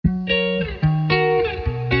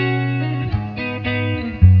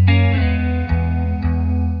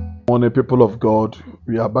morning, people of God.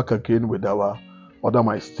 We are back again with our Order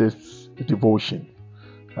My Steps devotion.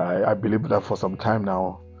 I believe that for some time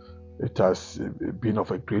now, it has been of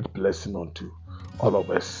a great blessing unto all of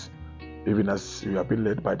us, even as we have been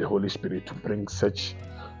led by the Holy Spirit to bring such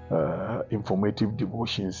informative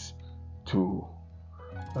devotions to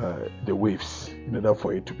the waves, in order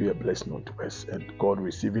for it to be a blessing unto us, and God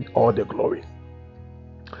receiving all the glory.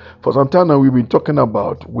 For some time now, we've been talking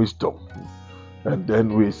about wisdom. And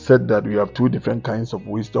then we said that we have two different kinds of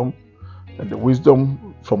wisdom, and the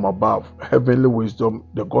wisdom from above, heavenly wisdom,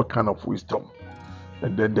 the God kind of wisdom,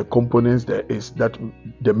 and then the components there is that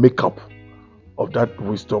the makeup of that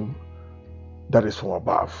wisdom that is from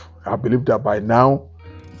above. I believe that by now,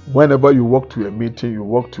 whenever you walk to a meeting, you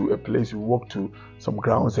walk to a place, you walk to some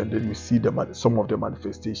grounds, and then you see some of the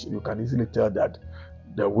manifestation, you can easily tell that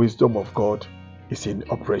the wisdom of God is in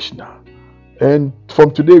operational. And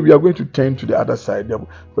from today, we are going to turn to the other side,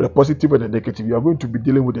 for the positive and the negative. We are going to be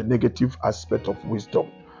dealing with the negative aspect of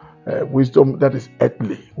wisdom. Wisdom that is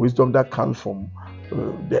earthly, wisdom that comes from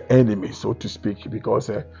the enemy, so to speak, because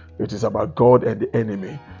it is about God and the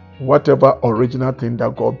enemy. Whatever original thing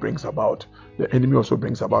that God brings about, the enemy also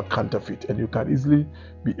brings about counterfeit. And you can easily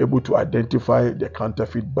be able to identify the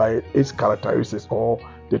counterfeit by its characteristics or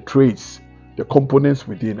the traits, the components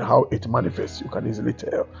within, how it manifests. You can easily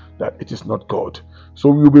tell that it is not God. So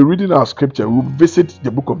we'll be reading our scripture. We'll visit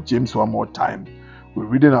the book of James one more time. We're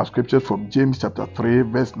reading our scriptures from James chapter 3,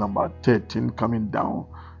 verse number 13, coming down.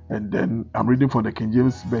 And then I'm reading from the King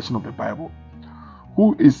James version of the Bible.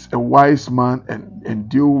 Who is a wise man and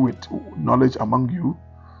deal with knowledge among you?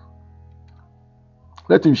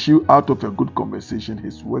 Let him shew out of a good conversation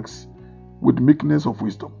his works with meekness of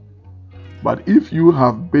wisdom. But if you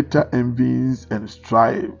have bitter envies and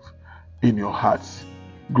strife in your hearts,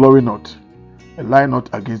 glory not, and lie not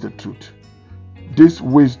against the truth. This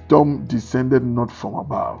wisdom descended not from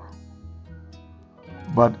above,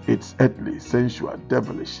 but it's earthly, sensual,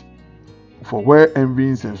 devilish. For where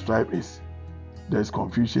envies and strife is, there is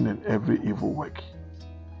confusion in every evil work.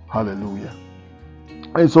 Hallelujah.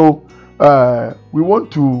 And so we want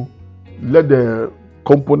to let the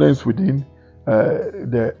components within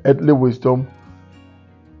the earthly wisdom,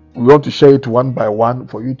 we want to share it one by one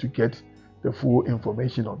for you to get the full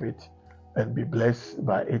information of it and be blessed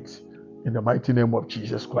by it in the mighty name of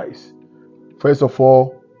Jesus Christ. First of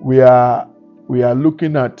all, we are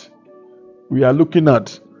looking at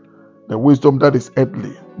the wisdom that is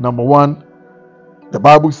earthly. Number one, the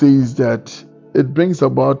Bible says that it brings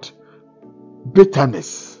about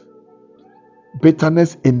bitterness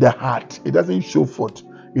in the heart. It doesn't show forth.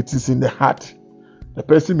 It is in the heart. The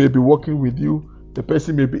person may be walking with you, the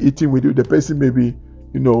person may be eating with you, the person may be,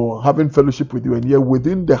 having fellowship with you, and yet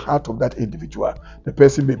within the heart of that individual, the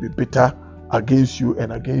person may be bitter against you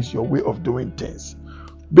and against your way of doing things.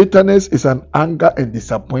 Bitterness is an anger and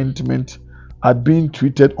disappointment at being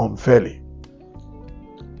treated unfairly.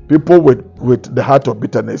 People with the heart of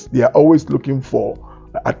bitterness, they are always looking for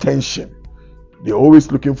attention. They're always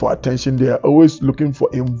looking for attention. They are always looking for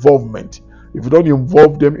involvement. If you don't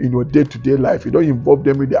involve them in your day-to-day life, you don't involve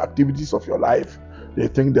them in the activities of your life, they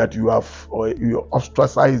think that you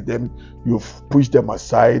ostracized them, you've pushed them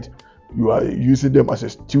aside, you are using them as a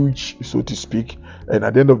stooge, so to speak. And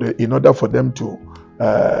at the end of in order for them to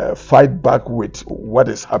fight back with what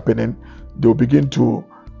is happening, they'll begin to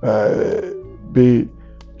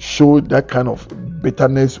show that kind of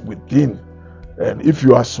bitterness within. And if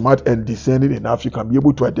you are smart and discerning enough, you can be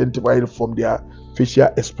able to identify it from their facial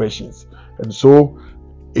expressions. And so,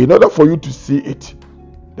 in order for you to see it,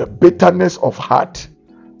 the bitterness of heart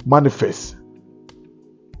manifests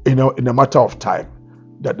in a matter of time.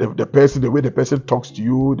 That the way the person talks to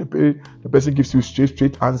you, the person gives you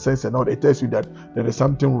straight answers, and all, it tells you that there is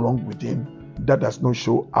something wrong within that does not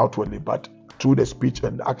show outwardly, but through the speech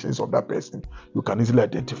and the actions of that person, you can easily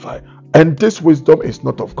identify. And this wisdom is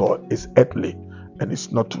not of God, it's earthly, and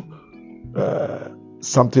it's not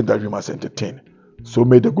something that we must entertain. So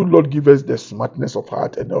may the good Lord give us the smartness of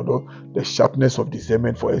heart and also the sharpness of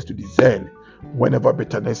discernment for us to discern whenever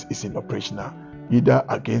bitterness is in operational, either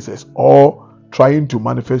against us or trying to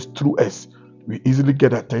manifest through us. We easily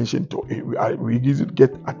get attention to it. We easily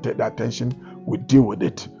get the attention, we deal with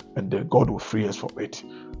it, and then God will free us from it.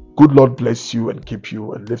 Good Lord bless you and keep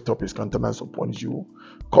you and lift up his countenance upon you,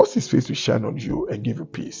 cause his face to shine on you and give you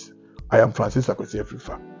peace. I am Francis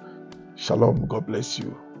Afrifa. Shalom. God bless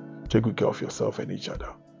you. Take good care of yourself and each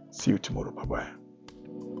other. See you tomorrow. Bye-bye.